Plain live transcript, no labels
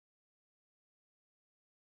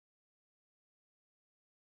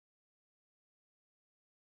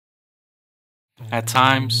At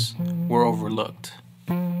times, we're overlooked.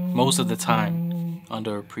 Most of the time,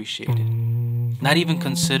 underappreciated. Not even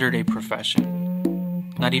considered a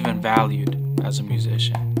profession. Not even valued as a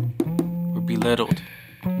musician. We're belittled,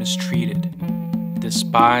 mistreated,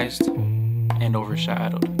 despised, and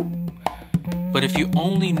overshadowed. But if you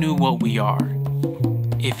only knew what we are,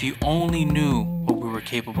 if you only knew what we were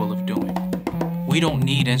capable of doing, we don't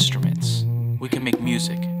need instruments. We can make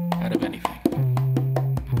music out of anything.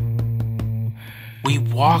 We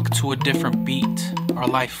walk to a different beat. Our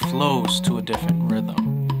life flows to a different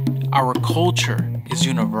rhythm. Our culture is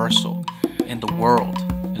universal, and the world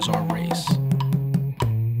is our race.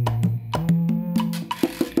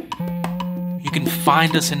 You can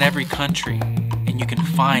find us in every country, and you can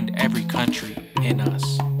find every country in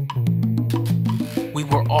us. We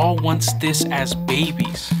were all once this as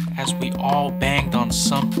babies, as we all banged on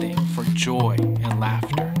something for joy and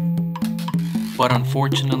laughter. But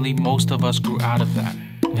unfortunately, most of us grew out of that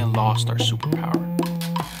and lost our superpower.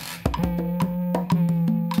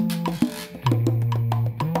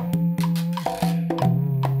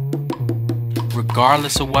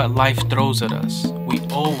 Regardless of what life throws at us, we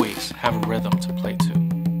always have a rhythm to play to.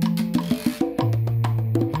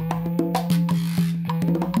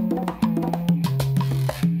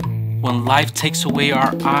 When life takes away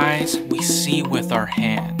our eyes, we see with our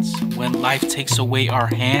hands. When life takes away our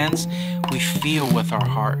hands, we feel with our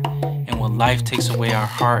heart. And when life takes away our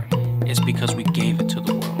heart, it's because we gave it to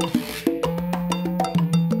the world.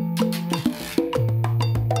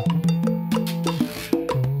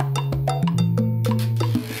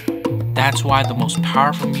 That's why the most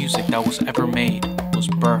powerful music that was ever made was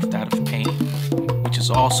birthed out of pain, which is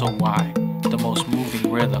also why the most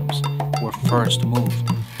moving rhythms were first moved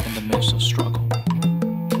in the midst of struggle.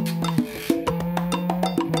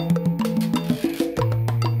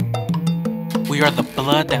 We are the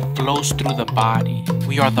blood that flows through the body.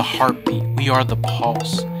 We are the heartbeat. We are the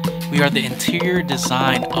pulse. We are the interior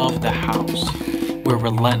design of the house. We're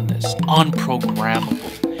relentless,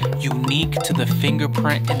 unprogrammable, unique to the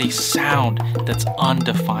fingerprint, and a sound that's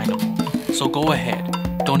undefinable. So go ahead,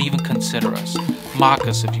 don't even consider us. Mock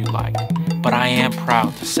us if you like. But I am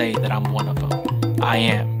proud to say that I'm one of them. I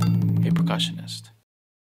am a percussionist.